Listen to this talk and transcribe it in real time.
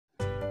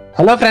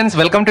Hello friends,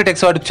 welcome to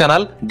tax YouTube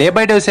channel. Day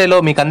by day సేలో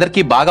మీకు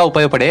అందరికీ బాగా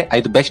ఉపయోగపడే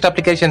 5 బెస్ట్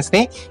అప్లికేషన్స్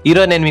ని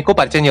ఈరోజు నేను మీకు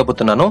పరిచయం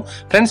చేయబోతున్నాను.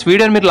 ఫ్రెండ్స్,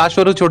 వీడియోని మీరు లాస్ట్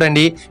వరకు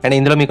చూడండి అండ్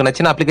ఇందులో మీకు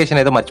నచ్చిన అప్లికేషన్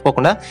ఏదో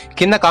మర్చిపోకుండా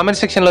కింద కామెంట్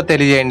సెక్షన్ లో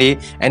తెలియజేయండి.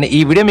 అండ్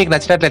ఈ వీడియో మీకు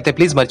నచ్చినట్లయితే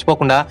ప్లీజ్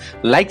మర్చిపోకుండా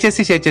లైక్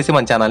చేసి షేర్ చేసి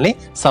మన ఛానల్ ని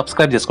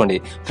సబ్స్క్రైబ్ చేసుకోండి.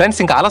 ఫ్రెండ్స్,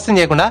 ఇంకా ఆలస్యం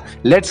చేయకుండా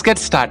let's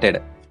get started.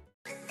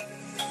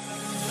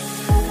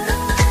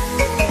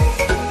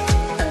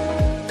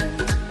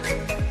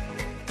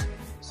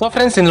 So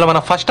friends, ఇందులో మన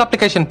ఫస్ట్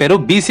అప్లికేషన్ పేరు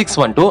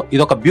B612.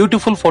 ఇది ఒక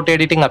బ్యూటిఫుల్ ఫోటో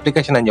ఎడిటింగ్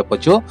అప్లికేషన్ అని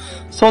చెప్పొచ్చు.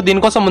 సో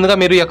దీనికోసం ముందుగా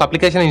మీరు ఈ యొక్క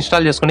అప్లికేషన్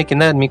ఇన్స్టాల్ చేసుకుని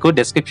కింద మీకు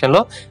డిస్క్రిప్షన్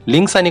లో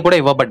లింక్స్ అన్ని కూడా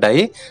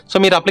ఇవ్వబడ్డాయి. సో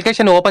మీరు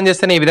అప్లికేషన్ ఓపెన్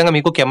చేస్తేనే ఈ విధంగా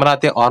మీకు కెమెరా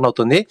అయితే ఆన్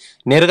అవుతుంది.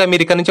 నేరుగా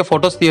మీరు ఇక్కడ నుంచి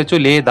ఫొటోస్ తీయొచ్చు,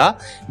 లేదా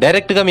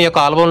డైరెక్ట్ గా మీ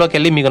యొక్క ఆల్బమ్ లోకి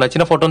వెళ్ళి మీకు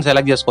నచ్చిన ఫోటోని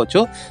సెలెక్ట్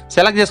చేసుకోవచ్చు.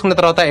 సెలెక్ట్ చేసుకున్న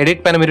తర్వాత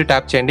ఎడిట్ పైన మీరు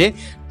ట్యాప్ చేయండి.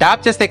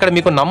 ట్యాప్ చేస్తే ఇక్కడ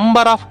మీకు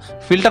నంబర్ ఆఫ్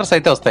ఫిల్టర్స్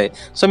అయితే వస్తాయి.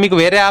 సో మీకు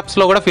వేరే యాప్స్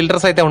లో కూడా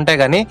ఫిల్టర్స్ అయితే ఉంటాయి,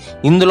 కానీ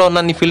ఇందులో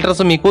ఉన్న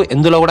ఫిల్టర్స్ మీకు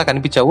ఎందులో కూడా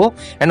కనిపించవు.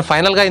 అండ్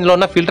ఫైనల్ గా ఇందులో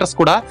ఉన్న ఫిల్టర్స్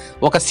కూడా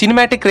ఒక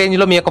సినిమాటిక్ రేంజ్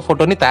లో మీ యొక్క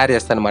ఫోటోని తయారు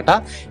చేస్తాయి అనమాట.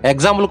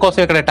 ఎగ్జాంపుల్ కోసం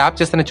ఇక్కడ ట్యాప్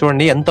చేస్తేనే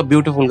చూడండి ఎంత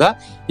బ్యూటిఫుల్ గా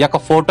ఈ యొక్క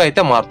ఫోటో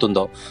అయితే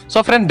మారుతుందో.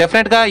 సో ఫ్రెండ్,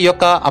 డెఫినెట్ గా ఈ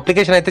యొక్క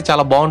అప్లికేషన్ అయితే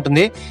చాలా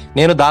బాగుంటుంది.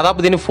 నేను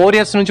దాదాపు దీన్ని 4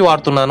 years నుంచి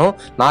వాడుతున్నాను.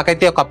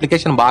 నాకైతే ఒక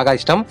అప్లికేషన్ బాగా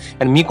ఇష్టం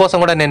అండ్ మీకోసం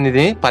కూడా నేను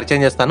ఇది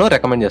పరిచయం చేస్తాను,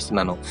 రికమెండ్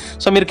చేస్తున్నాను.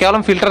 సో మీరు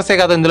కేవలం ఫిల్టర్సే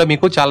కాదు, ఇందులో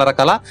మీకు చాలా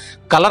రకాల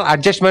కలర్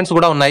అడ్జస్ట్మెంట్స్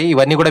కూడా ఉన్నాయి.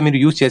 ఇవన్నీ కూడా మీరు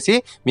యూజ్ చేసి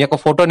మీ యొక్క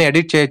ఫోటోని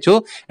ఎడిట్ చేయొచ్చు.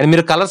 అండ్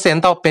మీరు కలర్స్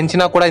ఎంత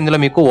పెంచినా కూడా ఇందులో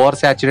మీకు ఓవర్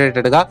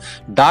సాచురేటెడ్ గా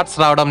డాట్స్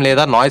రావడం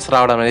లేదా నాయిస్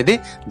రావడం అనేది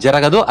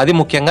జరగదు. అది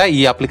ముఖ్యంగా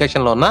ఈ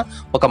అప్లికేషన్ లో ఉన్న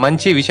ఒక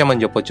మంచి విషయం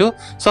అని చెప్పొచ్చు.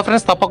 సో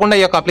ఫ్రెండ్స్, తప్పకుండా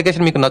ఈ యొక్క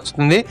అప్లికేషన్ మీకు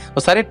నచ్చుతుంది,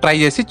 ఒకసారి ట్రై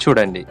చేసి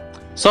చూడండి.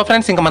 సో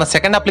ఫ్రెండ్స్, ఇంకా మన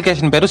సెకండ్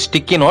అప్లికేషన్ పేరు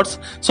స్టిక్కీ నోట్స్.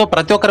 సో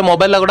ప్రతి ఒక్కరి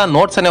మొబైల్లో కూడా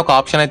నోట్స్ అనే ఒక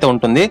ఆప్షన్ అయితే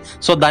ఉంటుంది.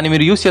 సో దాన్ని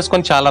మీరు యూస్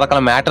చేసుకొని చాలా రకాల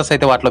మ్యాటర్స్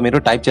అయితే వాటిలో మీరు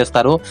టైప్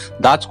చేస్తారు,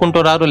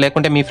 దాచుకుంటున్నారు,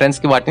 లేకుంటే మీ ఫ్రెండ్స్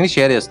కి వాటిని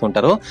షేర్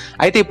చేస్తుంటారు.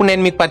 అయితే ఇప్పుడు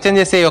నేను మీకు పరిచయం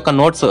చేసే ఈ యొక్క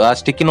నోట్స్,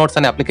 స్టిక్కీ నోట్స్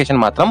అనే అప్లికేషన్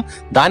మాత్రం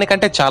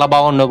దానికంటే చాలా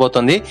బాగా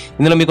ఉండబోతుంది.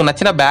 ఇందులో మీకు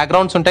నచ్చిన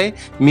బ్యాక్గ్రౌండ్స్ ఉంటాయి,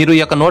 మీరు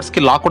ఈ యొక్క నోట్స్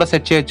కి లాక్ కూడా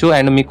సెట్ చేయొచ్చు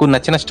అండ్ మీకు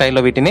నచ్చిన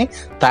స్టైల్లో వీటిని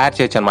తయారు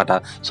చేయొచ్చు అనమాట.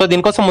 సో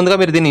దీనికోసం ముందుగా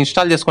మీరు దీన్ని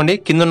ఇన్స్టాల్ చేసుకోండి.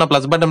 కింద ఉన్న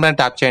ప్లస్ బటన్ పైన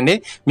ట్యాప్ చేయండి.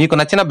 మీకు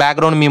నచ్చిన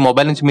బ్యాక్గ్రౌండ్ మీ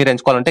మొబైల్ నుంచి మీరు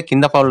ఎంచుకోవాలంటే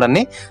కింద ఫోల్డర్ ని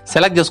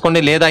సెలెక్ట్ చేసుకోండి,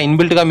 లేదా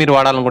ఇన్బిల్ట్ గా మీరు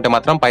వాడాలనుకుంటే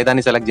మాత్రం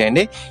పైదాన్ని సెలెక్ట్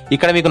చేయండి.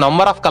 ఇక్కడ మీకు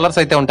నంబర్ ఆఫ్ కలర్స్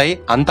అయితే ఉంటాయి.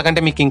 అంతకంటే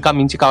మీకు ఇంకా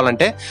మించి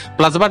కావాలంటే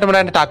ప్లస్ బటన్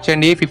అంటే ట్యాప్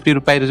చేయండి.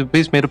 50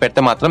 రూపీస్ మీరు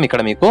పెడితే మాత్రం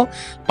ఇక్కడ మీకు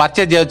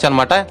పర్చేజ్ చేయొచ్చు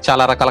అనమాట.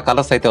 చాలా రకాల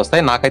కలర్స్ అయితే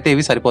వస్తాయి. నాకైతే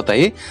ఇవి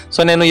సరిపోతాయి.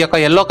 సో నేను ఈ యొక్క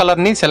ఎల్లో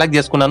కలర్ ని సెలెక్ట్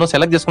చేసుకున్నాను.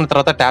 సెలెక్ట్ చేసుకున్న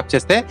తర్వాత ట్యాప్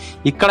చేస్తే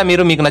ఇక్కడ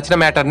మీరు మీకు నచ్చిన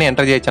మ్యాటర్ ని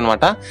ఎంటర్ చేయొచ్చు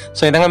అనమాట.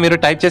 సో ఈ విధంగా మీరు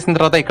టైప్ చేసిన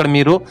తర్వాత ఇక్కడ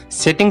మీరు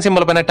సెట్టింగ్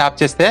సింబల్ పైన ట్యాప్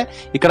చేస్తే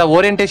ఇక్కడ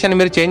ఓరియంటేషన్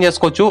మీరు చేంజ్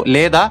చేసుకోవచ్చు,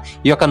 లేదా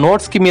ఈ యొక్క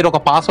నోట్స్ కి మీరు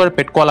ఒక పాస్వర్డ్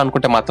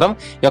పెట్టుకోవాలనుకుంటే మాత్రం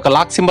ఈ యొక్క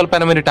లాక్ సింబల్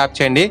పైన మీరు ట్యాప్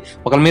చేయండి.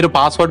 ఒకవేళ మీరు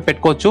పాస్వర్డ్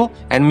పెట్టుకోవచ్చు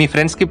అండ్ మీ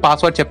ఫ్రెండ్స్ కి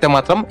పాస్వర్డ్ చెప్తే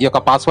మాత్రం ఈ యొక్క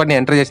పాస్వర్డ్ ని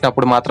ఎంటర్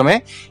చేసినప్పుడు మాత్రమే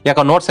ఈ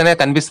యొక్క నోట్స్ అనేవి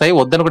కనిపిస్తాయి.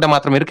 వద్దనుకుంటే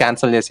మాత్రం మీరు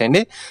క్యాన్సిల్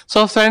చేసేయండి. సో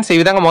ఫ్రెండ్స్, ఈ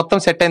విధంగా మొత్తం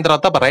సెట్ అయిన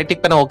తర్వాత రైట్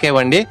టిక్ పైన ఓకే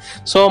ఇవ్వండి.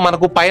 సో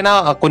మనకు పైన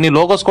కొన్ని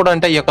లోగోస్ కూడా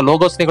ఉంటాయి. ఈ యొక్క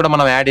లోగోస్ ని కూడా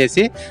మనం యాడ్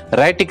చేసి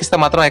రైట్ టిక్ ఇస్తే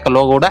మాత్రం ఆ యొక్క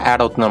లోగో కూడా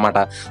యాడ్ అవుతుంది అనమాట.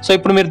 సో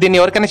ఇప్పుడు మీరు దీన్ని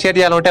ఎవరికైనా షేర్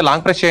చేయాలంటే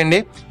లాంగ్ ప్రెస్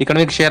చేయండి. ఇక్కడ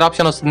మీకు షేర్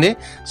ఆప్షన్ వస్తుంది.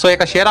 సో ఈ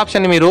యొక్క షేర్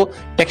ఆప్షన్ ని మీరు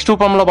టెక్స్ట్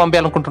రూపంలో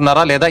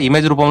పంపించాలనుకుంటున్నారా లేదా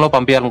ఇమేజ్ రూపంలో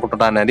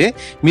పంపించాలనుకుంటున్నారా అనేది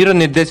మీరు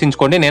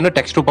నిర్దేశించుకోండి. నేను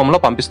టెక్స్ట్ రూపంలో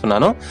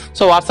పంపిస్తున్నాను.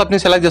 సో వాట్సాప్ ని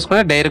సెలెక్ట్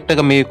చేసుకుని డైరెక్ట్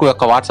గా మీకు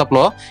యొక్క వాట్సాప్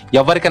లో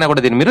ఎవరికైనా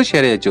కూడా దీన్ని మీరు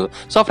షేర్ చేయొచ్చు.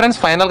 సో ఫ్రెండ్స్,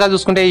 ఫైనల్ గా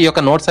చూసుకుంటే ఈ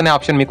యొక్క నోట్స్ అనే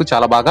ఆప్షన్ మీకు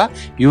చాలా బాగా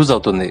యూజ్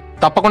అవుతుంది.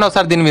 తప్పకుండా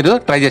ఒకసారి దీన్ని మీరు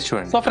ట్రై చేసి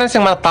చూడండి. సో ఫ్రెండ్స్,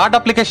 మన థర్డ్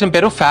అప్లికేషన్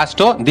పేరు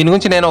ఫాస్టో. దీని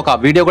గురించి నేను ఒక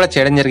వీడియో కూడా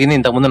చేయడం జరిగింది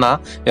ఇంతకుముందు నా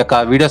యొక్క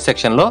వీడియో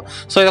సెక్షన్ లో.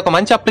 సో ఇది ఒక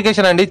మంచి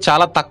అప్లికేషన్ అండి.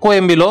 చాలా తక్కువ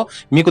ఎంబీలో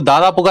మీకు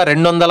దాదాపుగా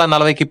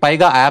 240కి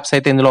పైగా యాప్స్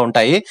అయితే ఇందులో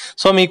ఉంటాయి.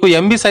 సో మీకు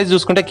ఎంబీ సైజ్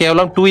చూసుకుంటే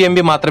కేవలం 2 MB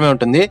మాత్రమే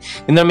ఉంటుంది.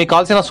 ఇందులో మీకు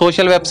కావాల్సిన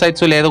సోషల్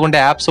వెబ్సైట్స్, లేదంటే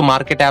యాప్స్,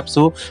 మార్కెట్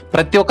యాప్స్,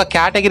 ప్రతి ఒక్క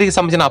కేటగిరీకి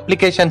సంబంధించిన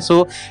అప్లికేషన్స్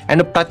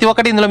అండ్ ప్రతి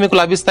ఒక్కటి ఇందులో మీకు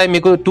లభిస్తాయి.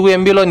 మీకు 2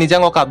 MBలో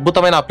నిజంగా ఒక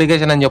అద్భుతమైన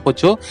అప్లికేషన్ అని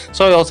చెప్పొచ్చు.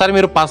 సో ఒకసారి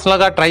మీరు పర్సనల్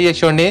గా ట్రై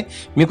చేసేయండి.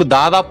 మీకు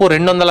దాదాపు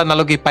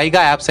 240కి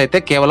పైగా యాప్స్ అయితే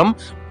కేవలం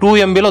 2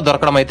 MBలో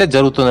దొరకడం అయితే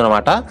జరుగుతుంది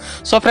అనమాట.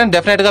 సో ఫ్రెండ్,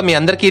 డెఫినెట్ గా మీ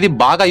అందరికీ ఇది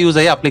బాగా యూజ్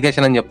అయ్యే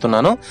అప్లికేషన్ అని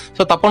చెప్తున్నాను.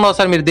 సో తప్పకుండా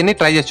ఒకసారి మీరు దీన్ని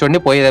ట్రై చేసి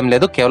చూడండి, పోయేదేం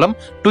లేదు, కేవలం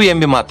 2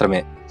 MB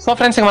మాత్రమే. సో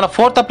ఫ్రెండ్స్, మన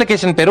ఫోర్త్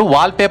అప్లికేషన్ పేరు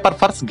వాల్పేపర్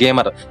ఫర్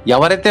గేమర్.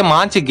 ఎవరైతే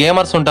మంచి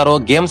గేమర్స్ ఉంటారో,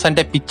 గేమ్స్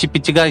అంటే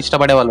పిచ్చిగా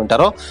ఇష్టపడే వాళ్ళు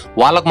ఉంటారో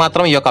వాళ్ళకు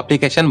మాత్రం ఈ యొక్క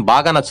అప్లికేషన్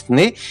బాగా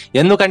నచ్చుతుంది.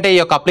 ఎందుకంటే ఈ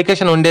యొక్క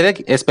అప్లికేషన్ ఉండేదే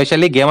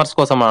ఎస్పెషల్లీ గేమర్స్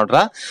కోసం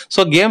అనమాట.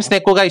 సో గేమ్స్ ని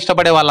ఎక్కువగా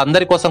ఇష్టపడే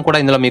వాళ్ళందరి కోసం కూడా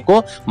ఇందులో మీకు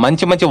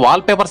మంచి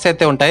వాల్ పేపర్స్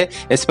అయితే ఉంటాయి.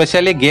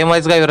 ఎస్పెషల్లీ గేమ్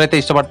వైజ్ గా ఎవరైతే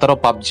ఇష్టపడతారో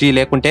పబ్జీ,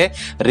 లేకుంటే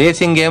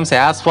రేసింగ్ గేమ్స్,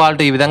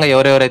 యాస్ఫాల్ట్, ఈ విధంగా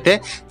ఎవరెవరైతే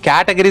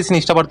కేటగిరీస్ ని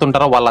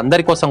ఇష్టపడుతుంటారో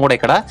వాళ్ళందరి కోసం కూడా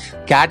ఇక్కడ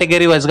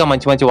కేటగిరీ వైజ్ గా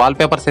మంచి వాల్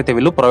పేపర్స్ అయితే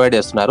వీళ్ళు ప్రొవైడ్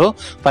చేస్తున్నారు.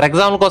 ఫర్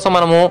ఎగ్జాంపుల్ కోసం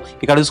మనము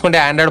ఇక్కడ చూసుకుంటే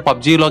ఆండ్రాయిడ్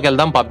పబ్జీలోకి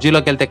వెళ్దాం.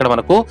 పబ్జీలోకి వెళ్తే ఇక్కడ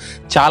మనకు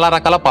చాలా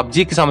రకాల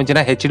పబ్జీకి సంబంధించిన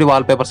హెచ్డి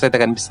వాల్ పేపర్స్ అయితే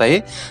కనిపిస్తాయి.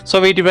 సో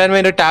వీటి పైన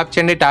మీరు ట్యాప్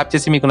చేయండి. ట్యాప్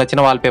చేసి మీకు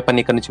నచ్చిన వాల్ పేపర్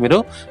ని ఇక్కడ నుంచి మీరు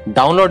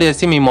డౌన్లోడ్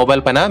చేసి మీ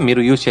మొబైల్ పైన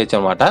మీరు యూజ్ చేయొచ్చు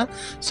అనమాట.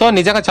 సో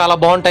నిజంగా చాలా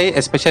బాగుంటాయి.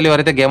 ఎస్పెషల్లీ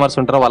ఎవరైతే గేమర్స్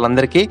ఉంటారో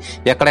వాళ్ళందరికీ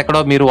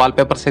ఎక్కడెక్కడో మీరు వాల్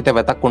పేపర్స్ అయితే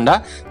వెతకకుండా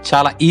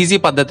చాలా ఈజీ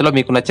పద్ధతిలో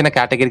మీకు నచ్చిన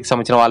కేటగిరీకి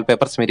సంబంధించిన వాల్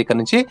పేపర్స్ మీరు ఇక్కడ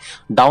నుంచి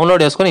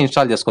డౌన్లోడ్ చేసుకుని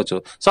ఇన్స్టాల్ చేసుకోవచ్చు.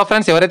 సో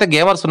ఫ్రెండ్స్, ఎవరైతే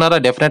గేమర్స్ ఉన్నారో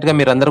డెఫినెట్ గా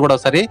మీరు అందరూ కూడా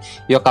ఒకసారి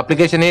ఈ యొక్క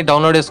అప్లికేషన్ ని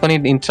డౌన్లోడ్ చేసుకుని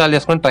ఇన్స్టాల్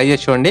చేసుకుని ట్రై చేసి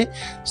చూడండి.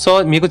 సో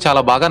మీకు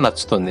చాలా బాగా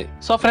నచ్చుతుంది.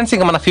 సో ఫ్రెండ్స్,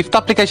 ఇంకా మన 5th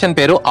అప్లికేషన్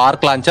పేరు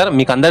ఆర్క్ లాంచర్.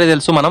 మీకు అందరికీ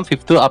తెలుసు, మనం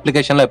 5th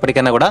అప్లికేషన్ లో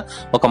ఎప్పటికైనా కూడా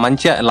ఒక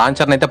మంచి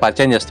లాంచర్ అయితే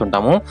పరిచయం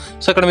చేస్తుంటాము.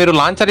 సో ఇక్కడ మీరు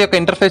లాంచర్ యొక్క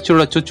ఇంటర్ఫేస్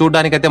చూడొచ్చు.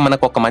 చూడడానికి అయితే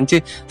మనకు ఒక మంచి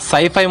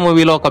సైఫై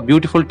మూవీలో ఒక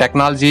బ్యూటిఫుల్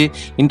టెక్నాలజీ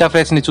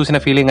ఇంటర్ఫేస్ ని చూసిన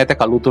ఫీలింగ్ అయితే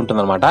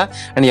కలుగుతుంటుంది అనమాట.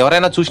 అండ్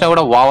ఎవరైనా చూసినా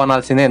కూడా వావ్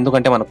అనాల్సిందే,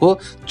 ఎందుకంటే మనకు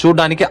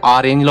చూడడానికి ఆ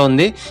రేంజ్ లో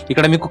ఉంది.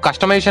 ఇక్కడ మీకు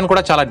కస్టమైజేషన్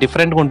కూడా చాలా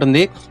డిఫరెంట్ గా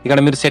ఉంటుంది. ఇక్కడ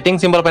మీరు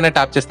సెట్టింగ్ సింబల్ పైన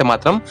ట్యాప్ చేస్తే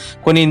మాత్రం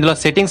కొన్ని ఇందులో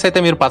సెట్టింగ్స్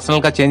అయితే మీరు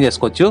పర్సనల్ గా చేంజ్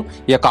చేసుకోవచ్చు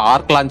ఈ యొక్క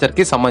ఆర్క్ లాంచర్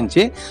కి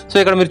సంబంధించి. సో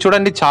ఇక్కడ మీరు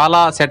చూడండి, చాలా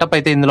సెటప్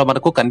అయితే ఇందులో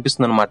మనకు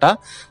కనిపిస్తుంది అనమాట.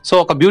 సో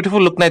ఒక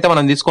బ్యూటిఫుల్ లుక్ అయితే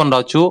మనం తీసుకొని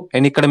రావచ్చు.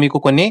 అండ్ ఇక్కడ మీకు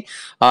కొన్ని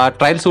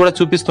ట్రయల్స్ కూడా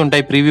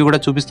చూపిస్తుంటాయి, ప్రీవ్యూ కూడా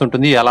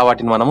చూపిస్తుంటుంది ఎలా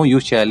వాటిని మనము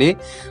యూజ్ చేయాలి.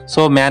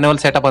 సో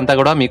మాన్యువల్ సెటప్ అంతా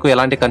కూడా మీకు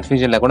ఎలాంటి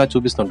కన్ఫ్యూజన్ లేకుండా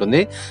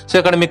చూపిస్తుంటుంది. సో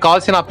ఇక్కడ మీకు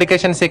కావాల్సిన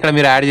అప్లికేషన్స్ ఇక్కడ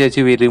మీరు యాడ్ చేయొచ్చు,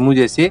 ఇవి రిమూవ్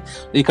చేసి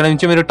ఇక్కడ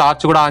నుంచి మీరు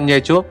టార్చ్ కూడా ఆన్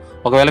చేయొచ్చు.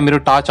 ఒకవేళ మీరు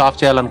టార్చ్ ఆఫ్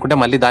చేయాలనుకుంటే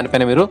మళ్ళీ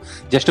దానిపైన మీరు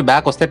జస్ట్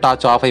బ్యాక్ వస్తే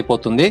టార్చ్ ఆఫ్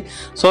అయిపోతుంది.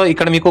 సో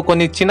ఇక్కడ మీకు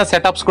కొన్ని చిన్న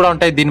సెటప్స్ కూడా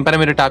ఉంటాయి. దీనిపైన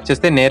మీరు ట్యాప్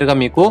చేస్తే నేరుగా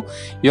మీకు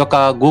ఈ యొక్క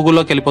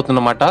గూగుల్లోకి వెళ్ళిపోతుంది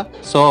అన్నమాట.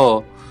 సో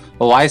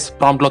వాయిస్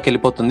ప్రాంప్ట్ లోకి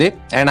వెళ్ళిపోతుంది.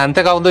 అండ్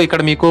అంతేకాదు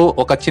ఇక్కడ మీకు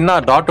ఒక చిన్న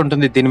డాట్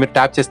ఉంటుంది, దీన్ని మీరు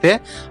ట్యాప్ చేస్తే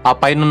ఆ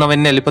పైన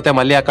ఉన్నవన్నీ వెళ్ళిపోతే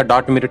మళ్ళీ అక్కడ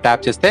డాట్ మీరు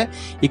ట్యాప్ చేస్తే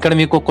ఇక్కడ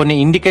మీకు కొన్ని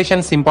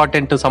ఇండికేషన్స్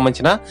ఇంపార్టెంట్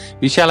సంబంధించిన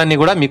విషయాలన్నీ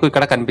కూడా మీకు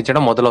ఇక్కడ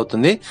కనిపించడం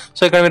మొదలవుతుంది.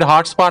 సో ఇక్కడ మీరు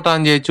హాట్స్పాట్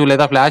ఆన్ చేయొచ్చు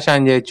లేదా ఫ్లాష్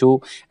ఆన్ చేయొచ్చు.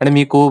 అండ్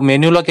మీకు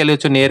మెనూలోకి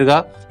వెళ్ళొచ్చు నేరుగా.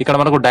 ఇక్కడ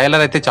మనకు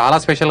డైలర్ అయితే చాలా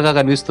స్పెషల్ గా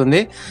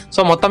కనిపిస్తుంది. సో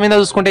మొత్తం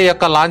మీద చూసుకుంటే ఈ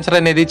యొక్క లాంచర్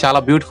అనేది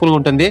చాలా బ్యూటిఫుల్ గా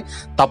ఉంటుంది.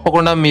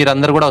 తప్పకుండా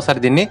మీరందరూ కూడా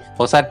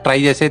ఒకసారి ట్రై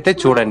చేసి అయితే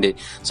చూడండి.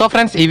 సో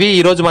ఫ్రెండ్స్, ఇవి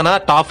ఈ రోజు మన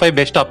టాప్ 5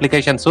 బెస్ట్ అప్లికేషన్స్.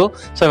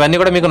 సో ఇవన్నీ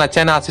కూడా మీకు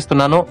నచ్చాయని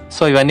ఆశిస్తున్నాను.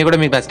 సో ఇవన్నీ కూడా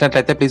మీకు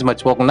నచ్చినట్లయితే ప్లీజ్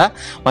మర్చిపోకుండా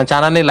మన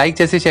ఛానల్ ని లైక్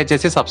చేసి, షేర్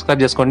చేసి,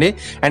 సబ్స్క్రైబ్ చేసుకోండి.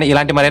 అండ్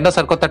ఇలాంటి మరెన్నో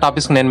సరికొత్త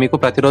టాపిక్స్ నేను మీకు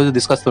ప్రతిరోజు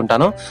డిస్కస్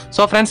చేస్తుంటాను.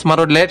 సో ఫ్రెండ్స్,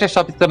 మరో లేటెస్ట్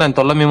టాపిక్ తో నేను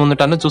త్వరలో మీ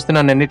ముందుంటాను.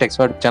 చూస్తున్నానండి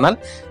text channel.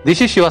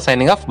 This is Shiva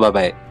signing off. By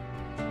by.